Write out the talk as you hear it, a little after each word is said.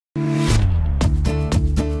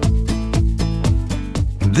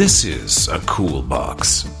This is a cool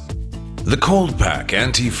box. The COLDPACK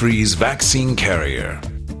Antifreeze Vaccine Carrier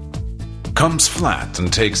comes flat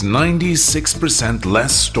and takes 96%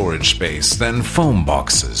 less storage space than foam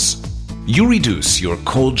boxes. You reduce your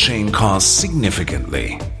cold chain costs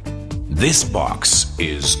significantly. This box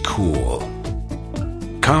is cool.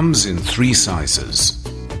 Comes in 3 sizes.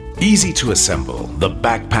 Easy to assemble, the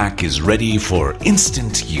backpack is ready for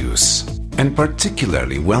instant use and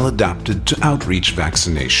particularly well adapted to outreach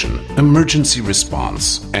vaccination, emergency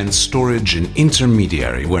response, and storage in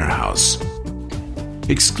intermediary warehouse.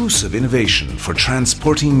 Exclusive innovation for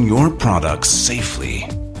transporting your products safely.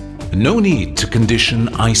 No need to condition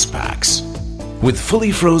ice packs. With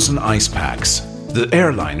fully frozen ice packs, the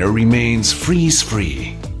airliner remains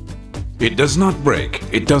freeze-free. It does not break,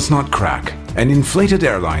 it does not crack. An inflated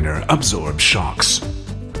airliner absorbs shocks.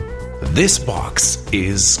 This box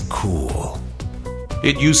is cool.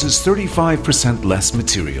 It uses 35% less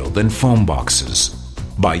material than foam boxes.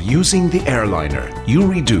 By using the airliner, you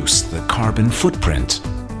reduce the carbon footprint.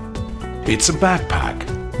 It's a backpack,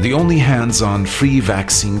 the only hands-on free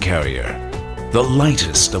vaccine carrier, the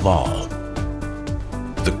lightest of all.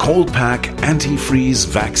 The COLDPACK Antifreeze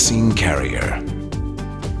Vaccine Carrier.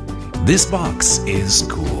 This box is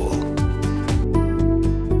cool.